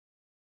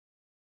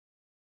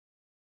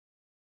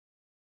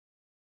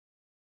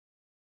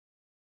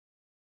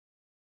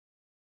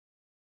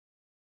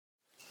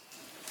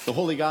The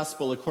Holy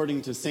Gospel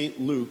according to St.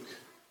 Luke,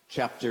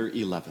 chapter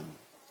 11.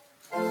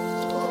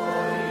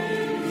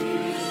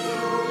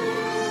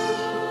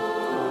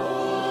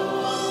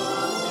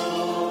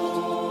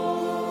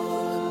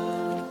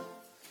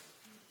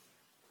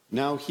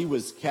 Now he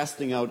was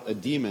casting out a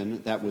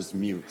demon that was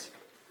mute.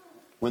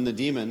 When the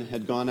demon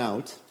had gone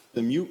out,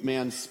 the mute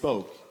man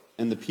spoke,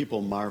 and the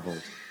people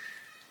marveled.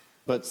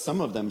 But some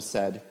of them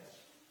said,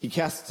 "He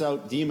casts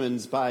out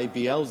demons by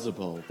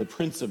Beelzebul, the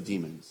prince of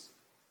demons."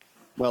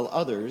 While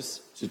others,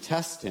 to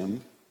test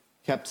him,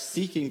 kept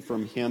seeking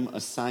from him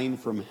a sign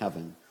from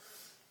heaven.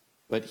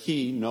 But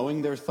he,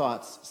 knowing their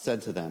thoughts,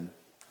 said to them,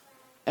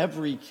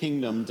 "Every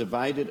kingdom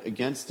divided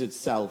against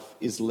itself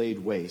is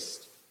laid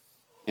waste,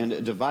 and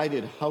a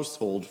divided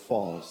household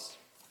falls.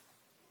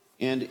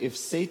 And if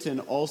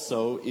Satan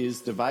also is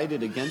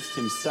divided against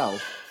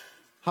himself,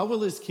 how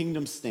will his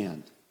kingdom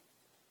stand?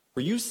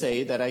 For you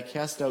say that I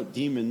cast out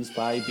demons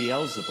by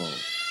Beelzebul.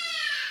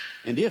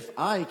 And if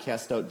I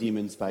cast out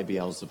demons by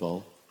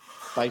Beelzebul,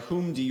 by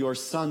whom do your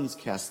sons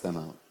cast them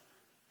out?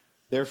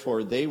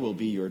 Therefore they will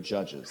be your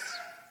judges.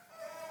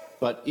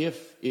 But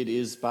if it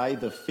is by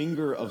the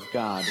finger of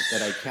God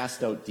that I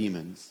cast out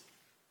demons,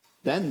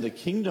 then the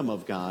kingdom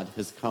of God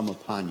has come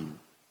upon you.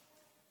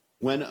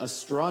 When a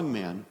strong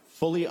man,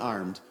 fully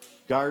armed,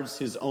 guards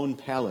his own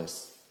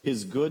palace,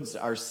 his goods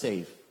are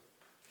safe.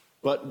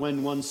 But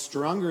when one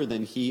stronger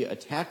than he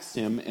attacks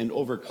him and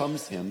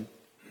overcomes him,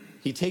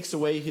 he takes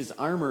away his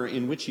armor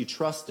in which he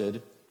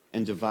trusted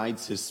and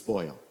divides his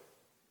spoil.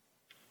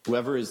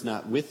 Whoever is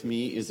not with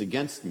me is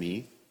against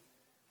me,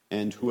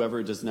 and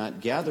whoever does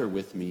not gather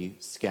with me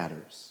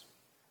scatters.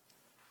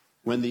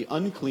 When the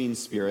unclean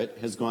spirit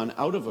has gone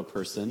out of a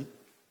person,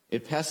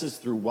 it passes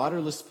through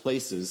waterless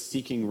places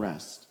seeking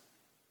rest.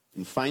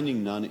 And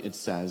finding none, it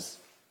says,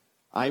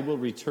 "I will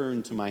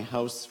return to my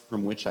house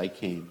from which I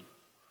came."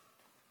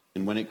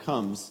 And when it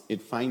comes,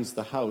 it finds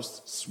the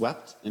house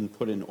swept and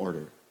put in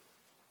order.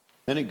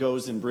 Then it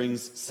goes and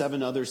brings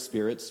 7 other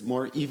spirits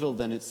more evil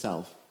than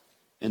itself,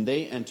 and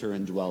they enter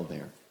and dwell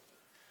there.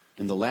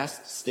 And the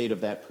last state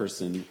of that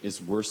person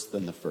is worse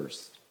than the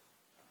first.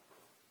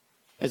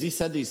 As he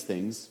said these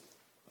things,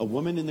 a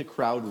woman in the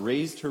crowd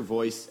raised her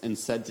voice and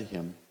said to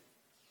him,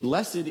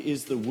 "Blessed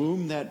is the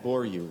womb that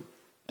bore you,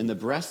 and the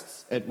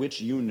breasts at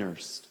which you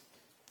nursed."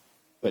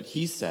 But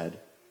he said,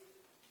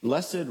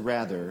 "Blessed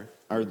rather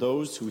are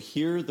those who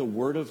hear the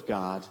word of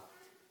God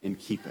and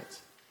keep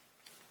it."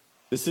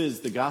 This is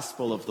the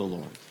gospel of the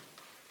Lord.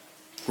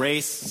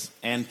 Grace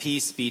and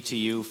peace be to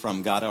you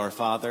from God our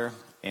Father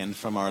and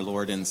from our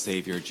Lord and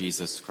Savior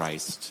Jesus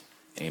Christ.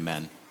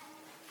 Amen.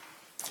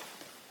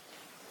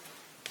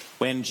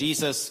 When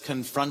Jesus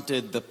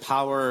confronted the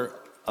power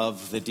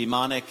of the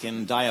demonic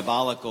and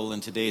diabolical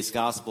in today's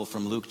gospel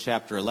from Luke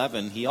chapter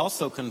 11, he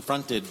also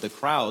confronted the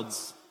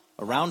crowds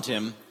around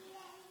him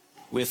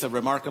with a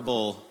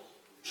remarkable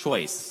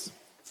choice.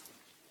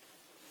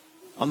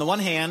 On the one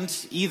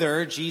hand,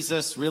 either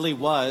Jesus really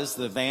was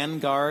the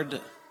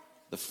vanguard,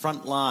 the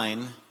front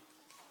line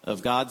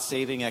of God's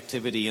saving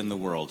activity in the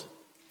world,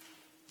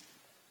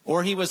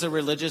 or he was a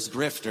religious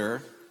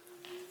grifter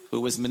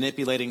who was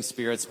manipulating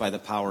spirits by the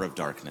power of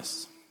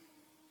darkness.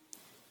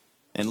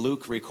 And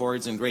Luke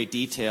records in great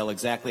detail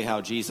exactly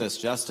how Jesus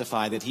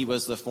justified that he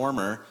was the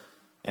former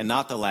and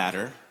not the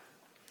latter,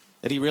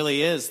 that he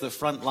really is the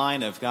front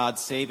line of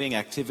God's saving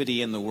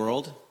activity in the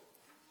world,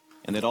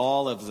 and that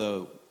all of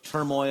the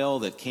turmoil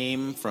that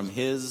came from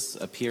his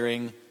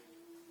appearing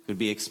could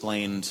be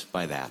explained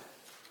by that.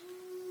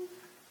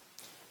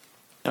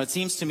 Now, it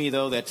seems to me,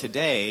 though, that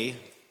today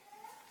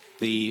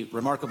the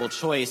remarkable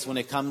choice when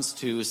it comes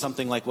to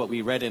something like what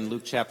we read in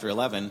Luke chapter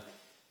 11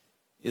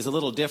 is a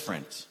little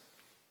different.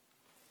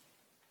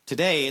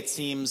 Today, it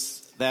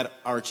seems that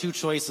our two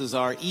choices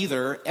are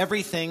either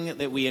everything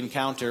that we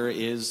encounter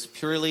is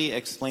purely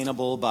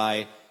explainable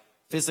by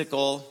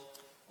physical,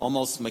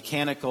 almost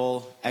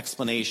mechanical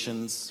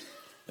explanations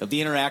of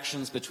the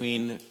interactions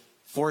between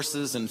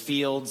forces and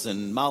fields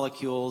and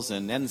molecules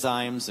and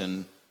enzymes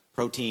and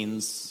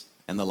proteins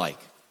and the like.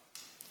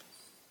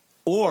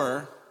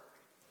 Or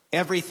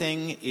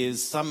everything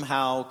is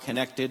somehow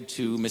connected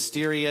to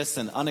mysterious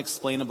and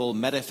unexplainable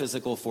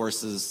metaphysical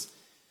forces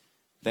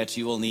that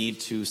you will need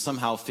to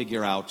somehow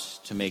figure out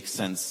to make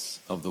sense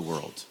of the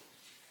world.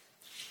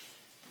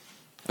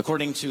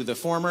 According to the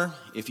former,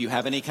 if you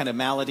have any kind of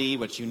malady,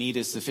 what you need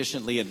is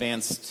sufficiently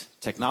advanced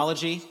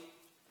technology.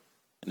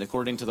 And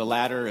according to the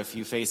latter, if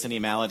you face any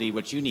malady,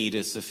 what you need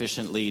is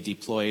sufficiently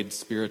deployed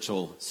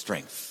spiritual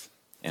strength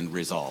and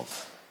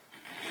resolve.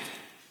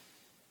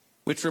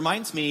 Which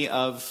reminds me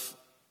of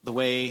the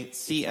way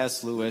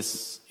C.S.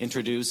 Lewis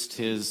introduced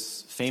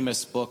his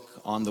famous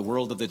book on the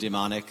world of the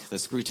demonic, the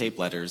Screwtape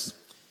Letters,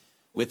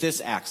 with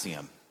this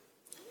axiom.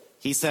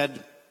 He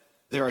said,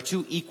 "There are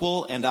 2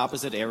 equal and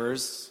opposite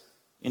errors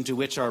into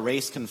which our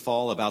race can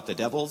fall about the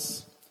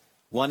devils.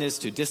 One is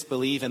to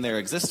disbelieve in their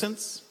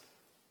existence.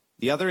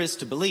 The other is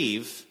to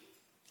believe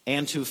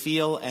and to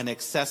feel an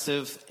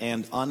excessive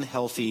and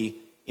unhealthy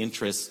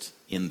interest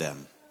in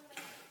them."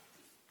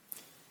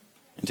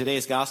 In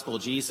today's gospel,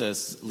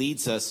 Jesus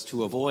leads us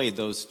to avoid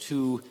those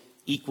two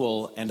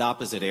equal and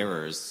opposite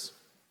errors.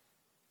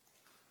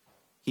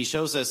 He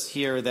shows us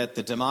here that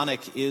the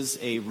demonic is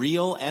a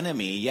real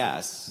enemy,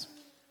 yes,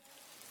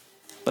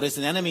 but it's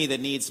an enemy that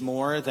needs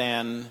more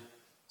than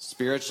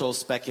spiritual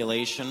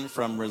speculation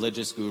from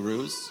religious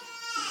gurus,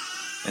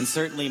 and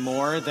certainly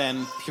more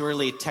than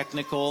purely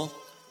technical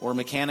or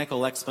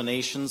mechanical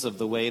explanations of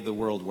the way the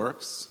world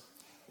works,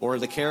 or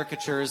the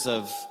caricatures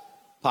of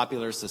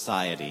popular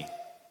society.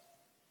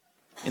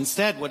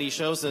 Instead, what he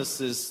shows us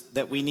is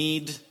that we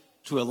need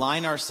to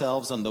align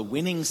ourselves on the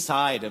winning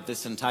side of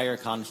this entire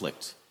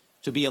conflict,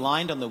 to be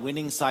aligned on the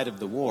winning side of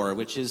the war,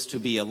 which is to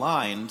be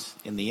aligned,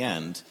 in the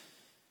end,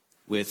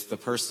 with the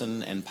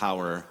person and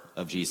power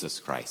of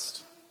Jesus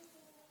Christ.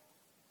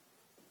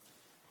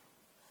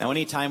 Now,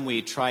 anytime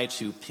we try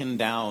to pin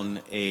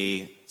down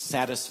a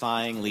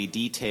satisfyingly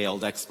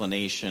detailed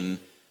explanation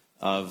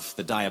of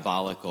the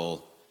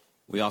diabolical,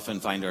 we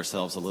often find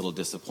ourselves a little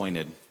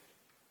disappointed.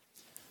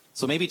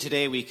 So maybe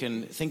today we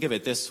can think of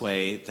it this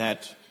way,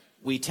 that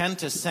we tend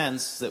to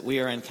sense that we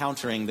are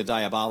encountering the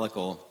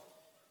diabolical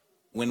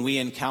when we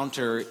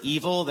encounter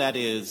evil that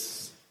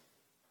is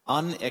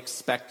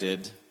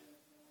unexpected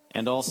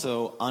and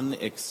also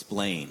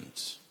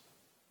unexplained.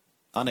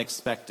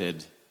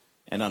 Unexpected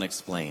and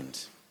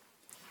unexplained.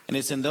 And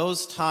it's in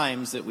those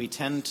times that we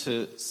tend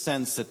to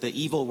sense that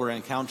the evil we're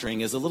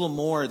encountering is a little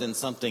more than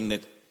something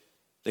that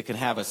can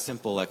have a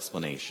simple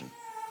explanation.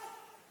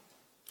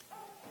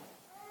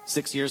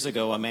 6 years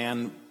ago, a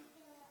man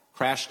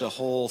crashed a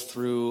hole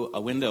through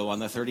a window on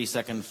the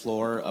 32nd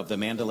floor of the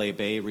Mandalay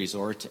Bay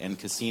Resort and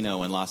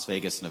Casino in Las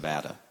Vegas,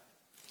 Nevada.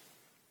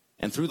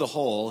 And through the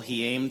hole,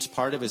 he aimed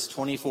part of his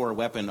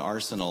 24-weapon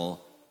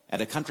arsenal at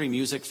a country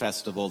music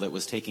festival that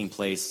was taking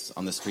place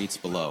on the streets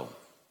below.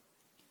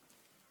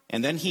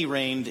 And then he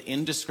rained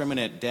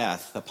indiscriminate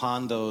death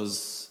upon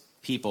those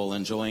people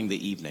enjoying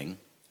the evening,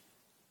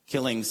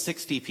 killing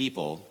 60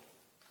 people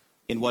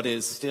in what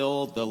is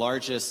still the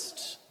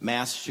largest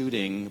mass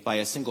shooting by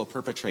a single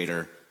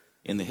perpetrator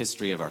in the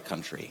history of our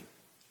country.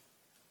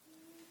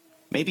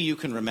 Maybe you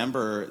can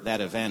remember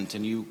that event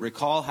and you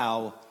recall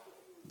how,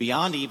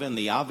 beyond even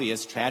the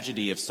obvious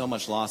tragedy of so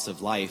much loss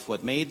of life,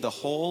 what made the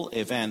whole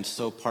event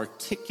so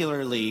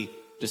particularly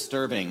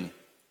disturbing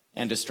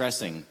and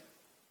distressing,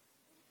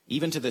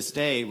 even to this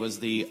day, was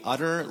the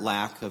utter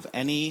lack of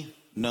any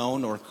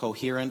known or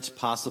coherent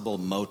possible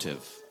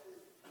motive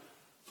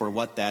for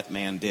what that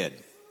man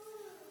did.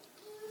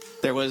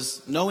 There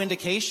was no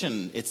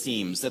indication, it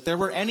seems, that there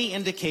were any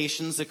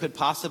indications that could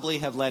possibly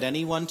have led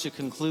anyone to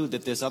conclude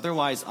that this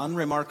otherwise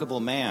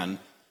unremarkable man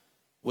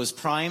was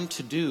primed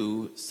to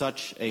do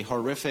such a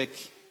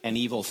horrific and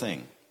evil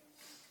thing.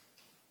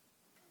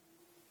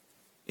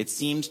 It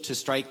seemed to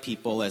strike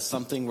people as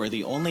something where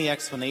the only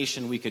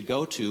explanation we could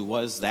go to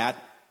was that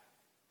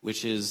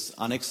which is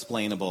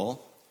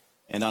unexplainable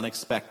and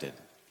unexpected.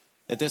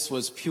 That this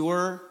was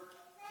pure,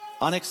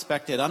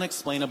 unexpected,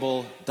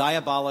 unexplainable,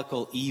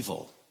 diabolical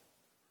evil.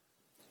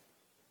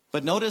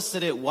 But notice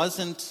that it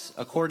wasn't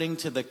according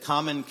to the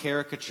common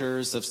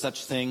caricatures of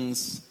such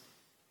things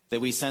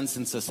that we sense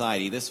in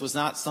society. This was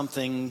not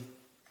something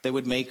that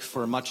would make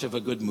for much of a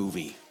good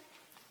movie.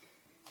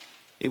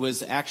 It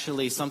was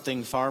actually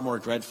something far more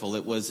dreadful.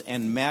 It was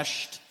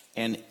enmeshed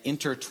and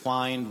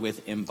intertwined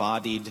with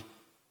embodied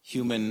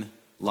human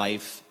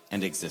life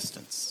and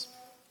existence.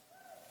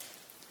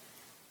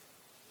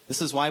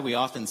 This is why we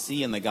often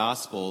see in the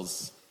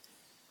Gospels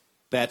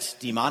that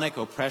demonic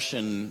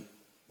oppression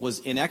was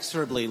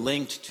inexorably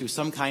linked to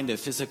some kind of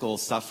physical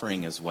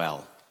suffering as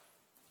well.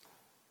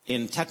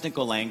 In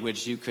technical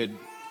language, you could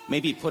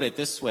maybe put it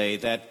this way,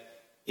 that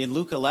in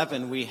Luke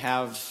 11, we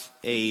have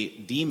a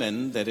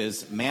demon that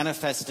is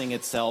manifesting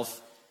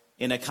itself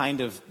in a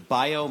kind of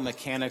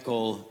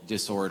biomechanical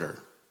disorder.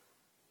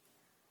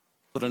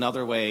 Put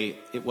another way,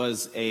 it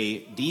was a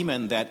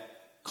demon that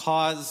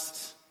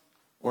caused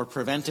or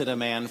prevented a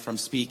man from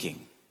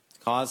speaking,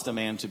 caused a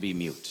man to be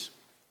mute.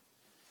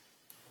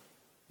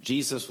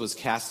 Jesus was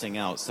casting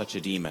out such a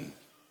demon,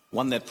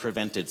 one that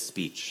prevented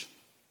speech.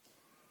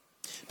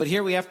 But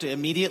here we have to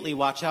immediately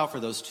watch out for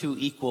those two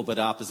equal but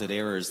opposite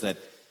errors that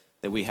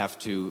we have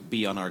to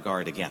be on our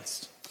guard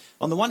against.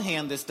 On the one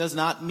hand, this does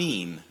not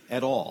mean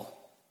at all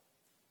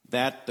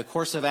that the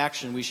course of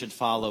action we should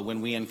follow when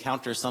we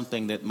encounter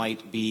something that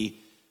might be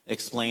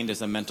explained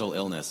as a mental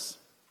illness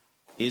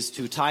is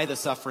to tie the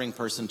suffering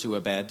person to a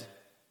bed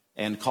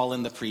and call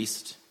in the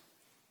priest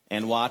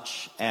and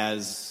watch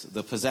as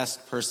the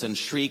possessed person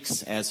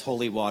shrieks as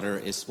holy water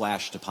is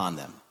splashed upon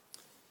them.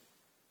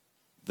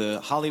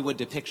 The Hollywood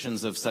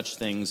depictions of such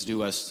things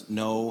do us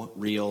no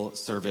real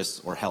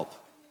service or help.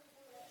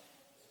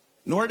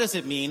 Nor does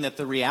it mean that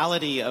the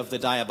reality of the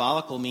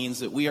diabolical means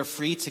that we are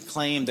free to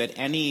claim that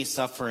any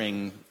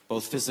suffering,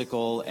 both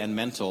physical and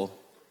mental,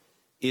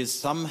 is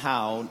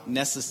somehow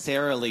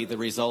necessarily the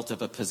result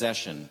of a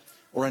possession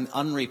or an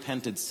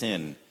unrepented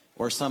sin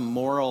or some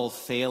moral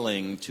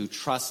failing to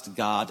trust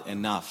God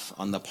enough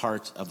on the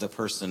part of the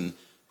person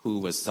who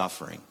was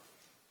suffering.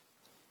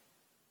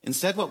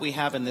 Instead, what we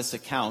have in this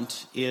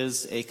account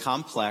is a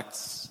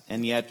complex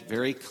and yet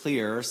very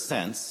clear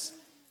sense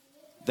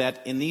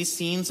that in these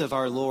scenes of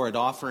our Lord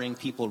offering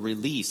people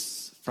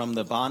release from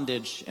the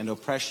bondage and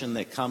oppression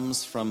that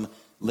comes from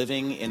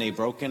living in a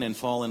broken and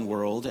fallen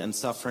world and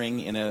suffering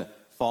in a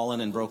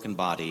fallen and broken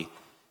body,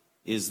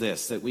 is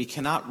this, that we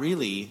cannot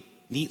really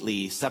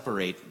neatly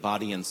separate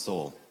body and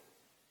soul,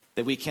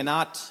 that we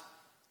cannot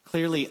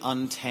clearly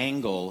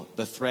untangle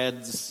the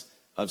threads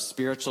of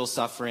spiritual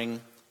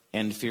suffering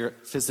and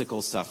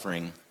physical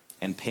suffering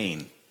and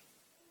pain,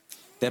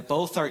 that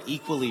both are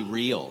equally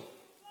real,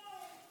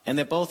 and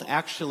that both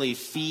actually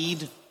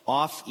feed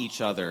off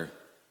each other,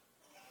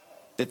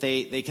 that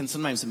they can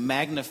sometimes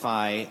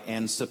magnify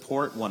and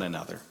support one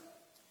another.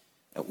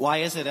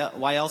 Why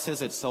else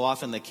is it so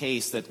often the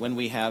case that when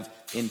we have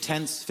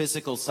intense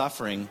physical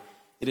suffering,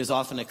 it is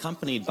often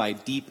accompanied by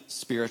deep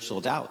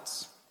spiritual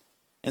doubts?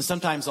 And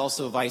sometimes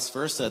also vice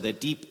versa, that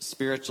deep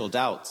spiritual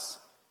doubts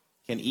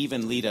can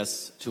even lead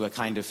us to a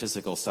kind of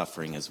physical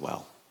suffering as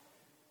well.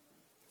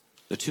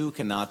 The two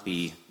cannot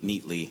be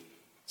neatly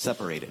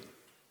separated.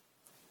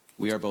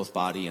 We are both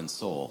body and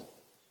soul.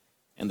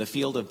 And the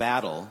field of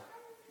battle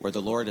where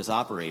the Lord is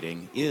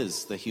operating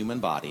is the human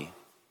body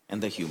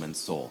and the human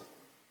soul.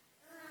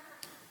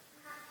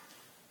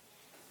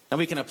 Now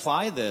we can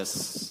apply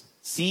this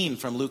scene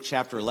from Luke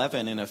chapter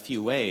 11 in a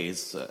few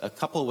ways. A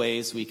couple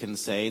ways we can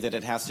say that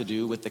it has to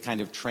do with the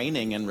kind of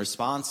training and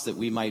response that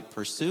we might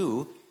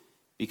pursue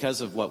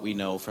because of what we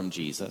know from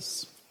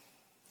Jesus.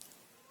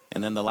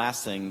 And then the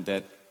last thing,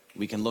 that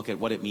we can look at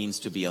what it means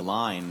to be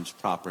aligned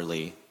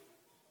properly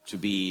to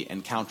be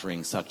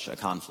encountering such a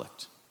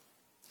conflict.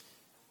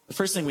 The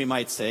first thing we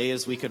might say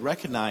is we could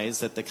recognize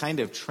that the kind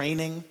of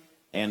training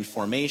and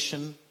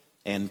formation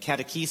and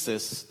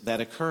catechesis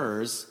that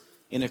occurs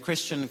in a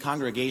Christian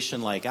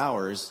congregation like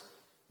ours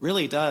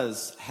really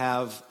does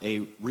have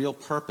a real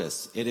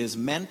purpose. It is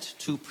meant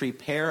to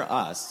prepare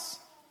us,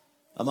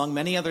 among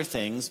many other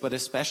things, but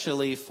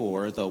especially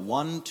for the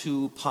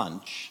 1-2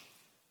 punch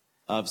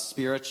of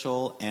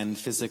spiritual and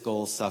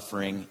physical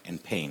suffering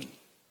and pain.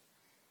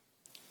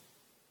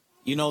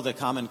 You know the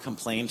common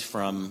complaint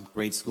from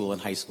grade school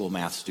and high school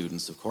math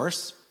students, of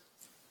course.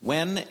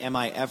 When am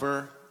I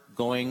ever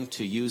going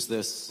to use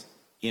this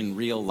in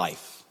real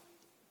life?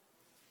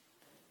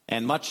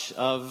 And much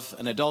of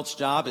an adult's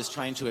job is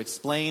trying to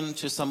explain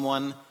to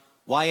someone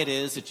why it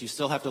is that you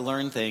still have to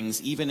learn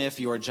things, even if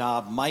your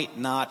job might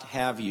not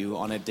have you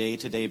on a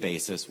day-to-day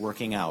basis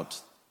working out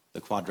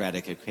the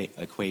quadratic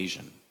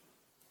equation.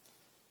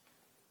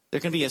 There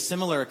can be a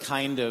similar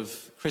kind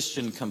of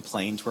Christian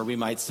complaint where we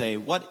might say,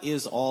 what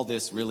is all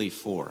this really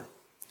for?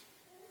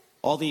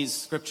 All these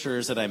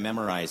scriptures that I'm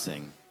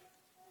memorizing,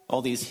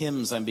 all these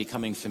hymns I'm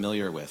becoming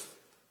familiar with,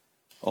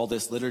 all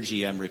this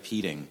liturgy I'm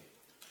repeating,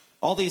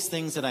 all these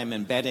things that I'm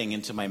embedding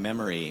into my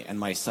memory and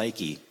my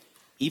psyche,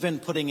 even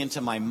putting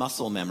into my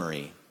muscle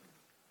memory,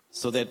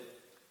 so that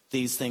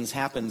these things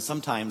happen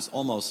sometimes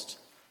almost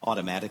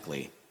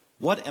automatically.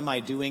 What am I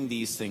doing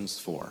these things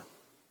for?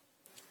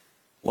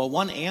 Well,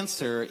 one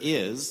answer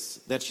is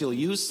that you'll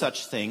use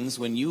such things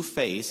when you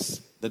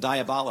face the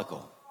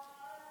diabolical,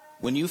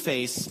 when you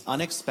face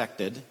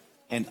unexpected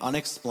and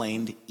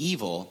unexplained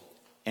evil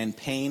and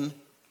pain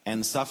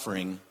and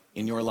suffering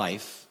in your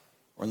life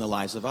or in the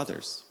lives of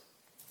others.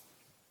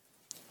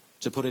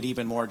 To put it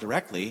even more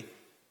directly,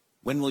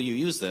 when will you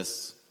use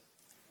this?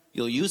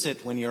 You'll use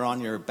it when you're on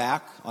your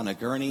back on a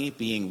gurney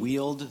being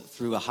wheeled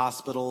through a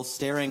hospital,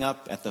 staring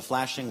up at the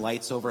flashing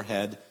lights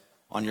overhead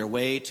on your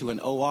way to an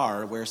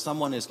OR where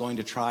someone is going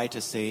to try to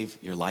save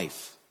your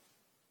life.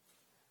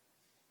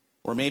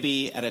 Or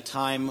maybe at a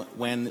time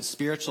when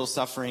spiritual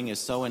suffering is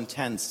so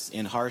intense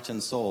in heart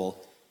and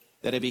soul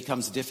that it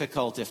becomes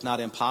difficult, if not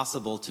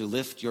impossible, to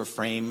lift your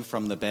frame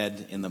from the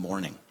bed in the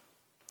morning.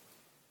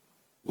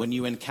 When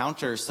you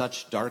encounter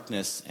such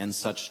darkness and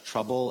such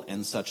trouble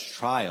and such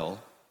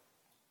trial,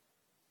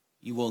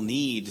 you will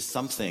need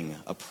something,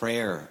 a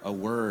prayer, a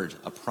word,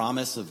 a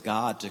promise of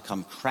God to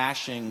come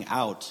crashing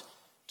out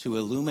to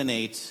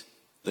illuminate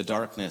the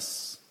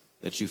darkness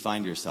that you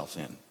find yourself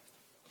in.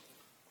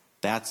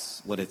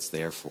 That's what it's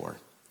there for.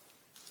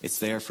 It's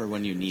there for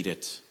when you need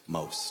it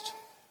most.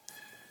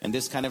 And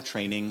this kind of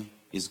training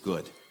is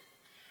good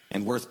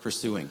and worth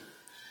pursuing.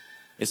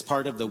 It's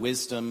part of the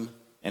wisdom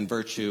and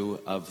virtue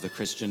of the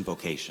Christian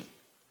vocation.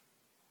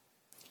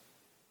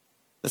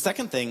 The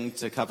second thing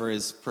to cover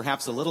is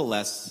perhaps a little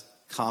less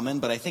common,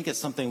 but I think it's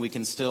something we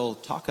can still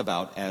talk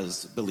about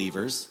as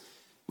believers.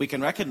 We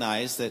can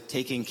recognize that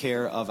taking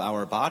care of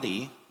our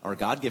body, our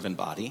God-given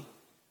body,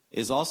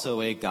 is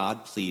also a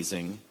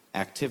God-pleasing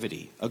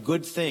activity, a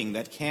good thing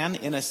that can,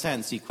 in a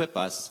sense, equip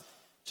us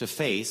to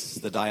face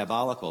the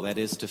diabolical, that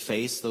is, to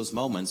face those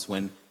moments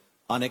when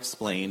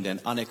unexplained and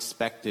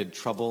unexpected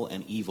trouble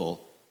and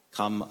evil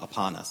come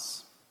upon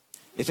us.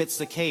 If it's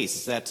the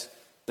case that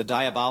the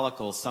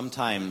diabolical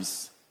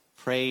sometimes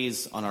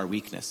preys on our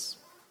weakness,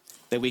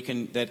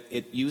 that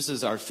it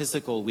uses our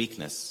physical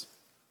weakness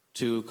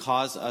to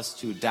cause us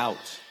to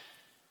doubt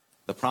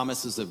the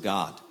promises of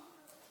God,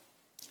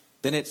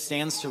 then it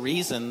stands to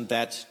reason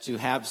that to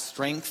have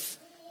strength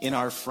in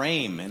our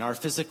frame, in our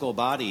physical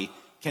body,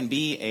 can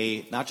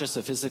be not just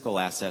a physical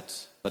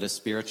asset, but a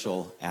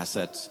spiritual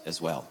asset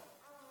as well.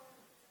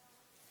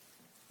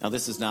 Now,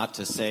 this is not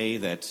to say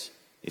that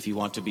if you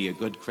want to be a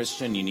good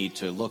Christian, you need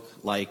to look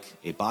like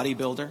a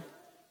bodybuilder,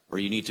 or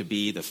you need to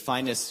be the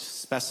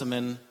finest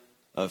specimen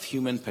of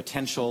human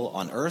potential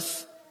on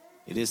earth.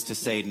 It is to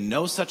say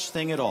no such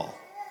thing at all.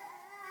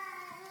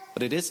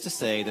 But it is to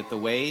say that the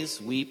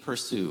ways we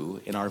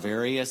pursue in our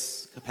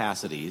various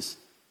capacities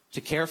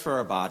to care for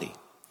our body,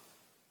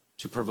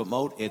 to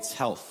promote its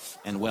health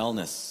and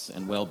wellness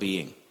and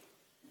well-being,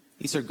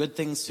 these are good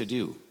things to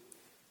do,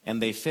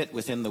 and they fit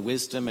within the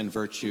wisdom and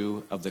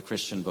virtue of the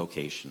Christian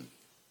vocation.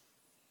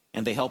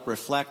 And they help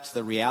reflect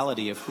the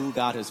reality of who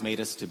God has made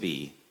us to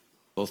be,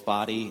 both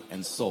body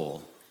and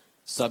soul,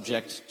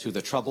 subject to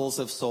the troubles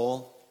of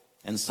soul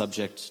and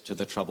subject to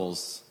the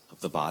troubles of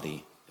the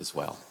body as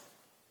well.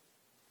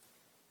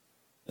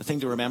 The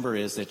thing to remember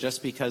is that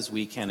just because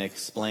we can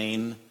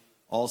explain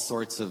all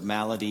sorts of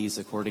maladies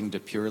according to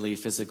purely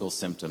physical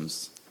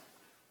symptoms,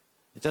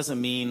 it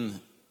doesn't mean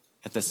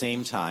at the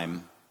same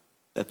time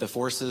that the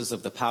forces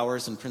of the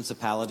powers and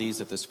principalities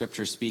that the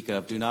scriptures speak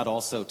of do not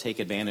also take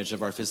advantage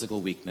of our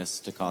physical weakness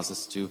to cause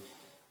us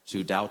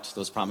to doubt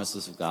those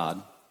promises of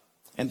God,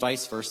 and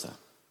vice versa.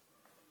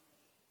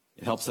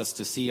 It helps us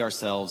to see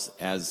ourselves,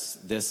 as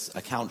this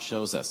account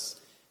shows us,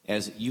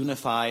 as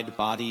unified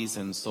bodies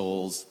and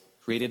souls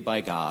created by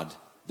God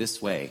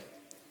this way,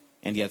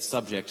 and yet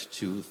subject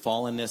to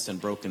fallenness and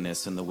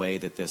brokenness in the way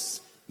that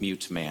this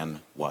mute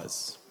man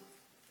was.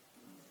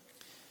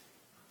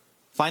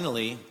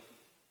 Finally,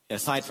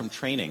 aside from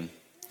training,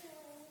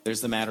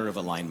 there's the matter of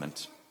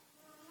alignment.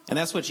 And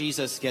that's what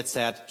Jesus gets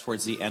at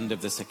towards the end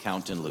of this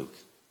account in Luke.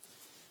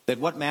 That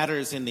what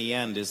matters in the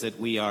end is that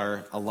we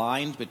are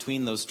aligned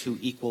between those two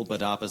equal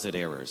but opposite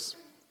errors.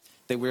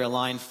 That we're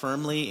aligned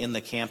firmly in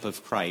the camp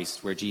of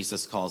Christ, where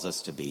Jesus calls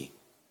us to be.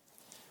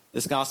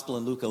 This gospel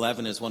in Luke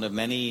 11 is one of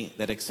many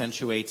that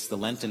accentuates the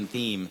Lenten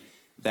theme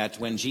that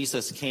when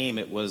Jesus came,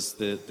 it was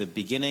the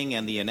beginning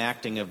and the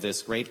enacting of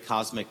this great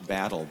cosmic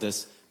battle,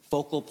 this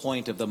focal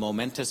point of the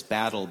momentous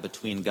battle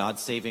between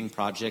God's saving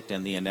project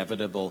and the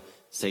inevitable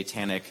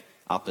satanic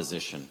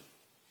opposition.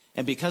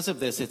 And because of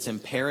this, it's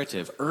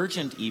imperative,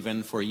 urgent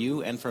even, for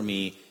you and for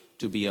me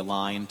to be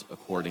aligned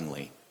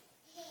accordingly.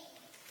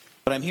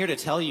 But I'm here to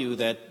tell you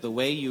that the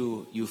way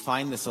you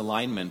find this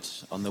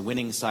alignment on the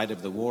winning side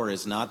of the war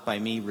is not by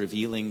me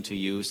revealing to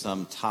you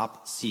some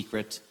top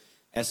secret,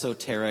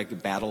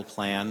 esoteric battle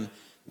plan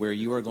where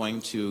you are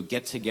going to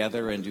get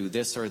together and do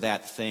this or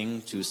that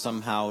thing to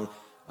somehow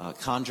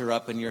conjure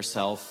up in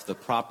yourself the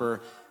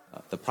proper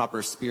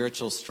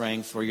spiritual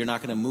strength, or you're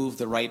not going to move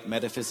the right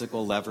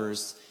metaphysical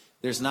levers.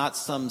 There's not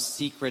some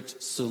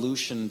secret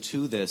solution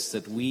to this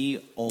that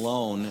we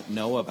alone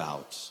know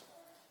about.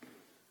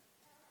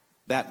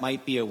 That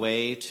might be a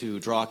way to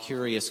draw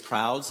curious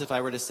crowds, if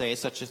I were to say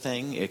such a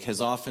thing. It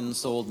has often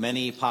sold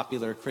many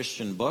popular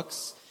Christian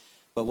books.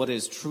 But what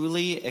is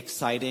truly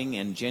exciting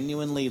and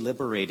genuinely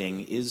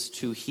liberating is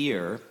to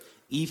hear,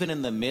 even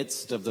in the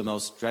midst of the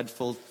most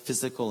dreadful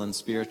physical and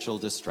spiritual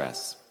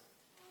distress,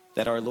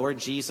 that our Lord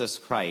Jesus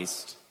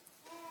Christ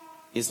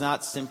is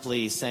not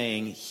simply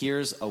saying,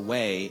 here's a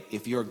way,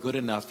 if you're good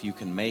enough, you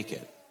can make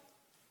it.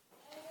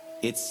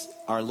 It's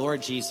our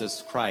Lord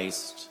Jesus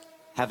Christ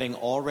having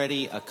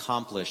already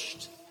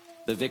accomplished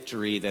the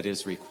victory that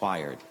is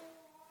required.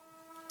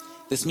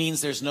 This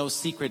means there's no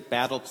secret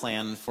battle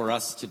plan for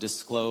us to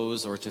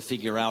disclose or to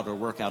figure out or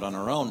work out on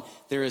our own.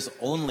 There is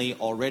only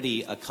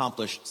already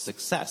accomplished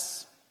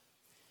success.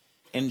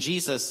 And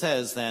Jesus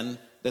says then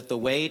that the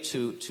way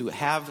to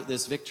have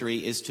this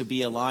victory is to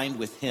be aligned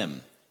with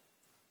him.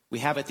 We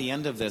have at the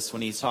end of this,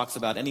 when he talks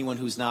about anyone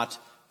who's not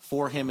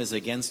for him is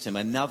against him,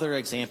 another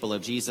example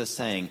of Jesus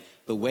saying,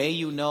 the way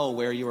you know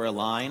where you are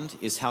aligned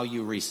is how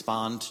you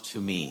respond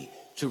to me,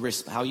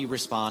 how you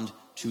respond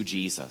to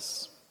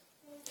Jesus.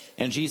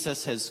 And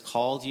Jesus has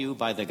called you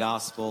by the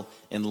gospel,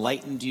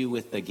 enlightened you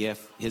with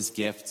his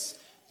gifts,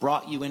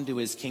 brought you into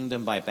his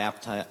kingdom by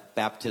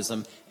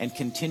baptism, and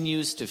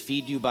continues to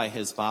feed you by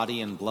his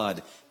body and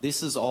blood.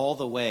 This is all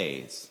the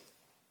ways,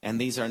 and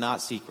these are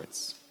not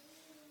secrets,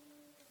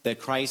 that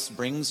Christ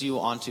brings you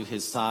onto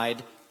his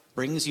side,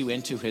 brings you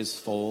into his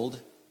fold,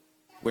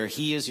 where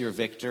he is your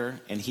victor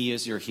and he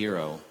is your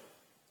hero,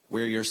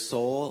 where your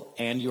soul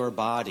and your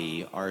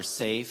body are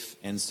safe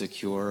and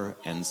secure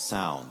and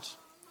sound,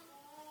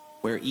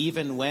 where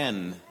even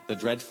when the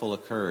dreadful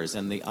occurs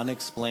and the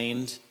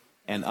unexplained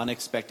and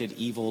unexpected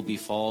evil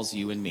befalls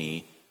you and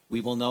me,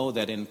 we will know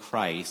that in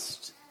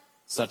Christ,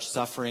 such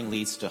suffering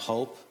leads to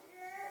hope,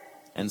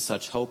 and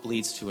such hope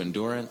leads to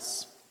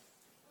endurance,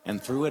 and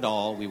through it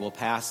all, we will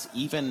pass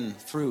even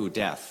through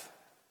death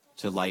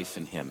to life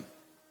in him.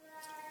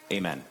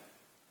 Amen.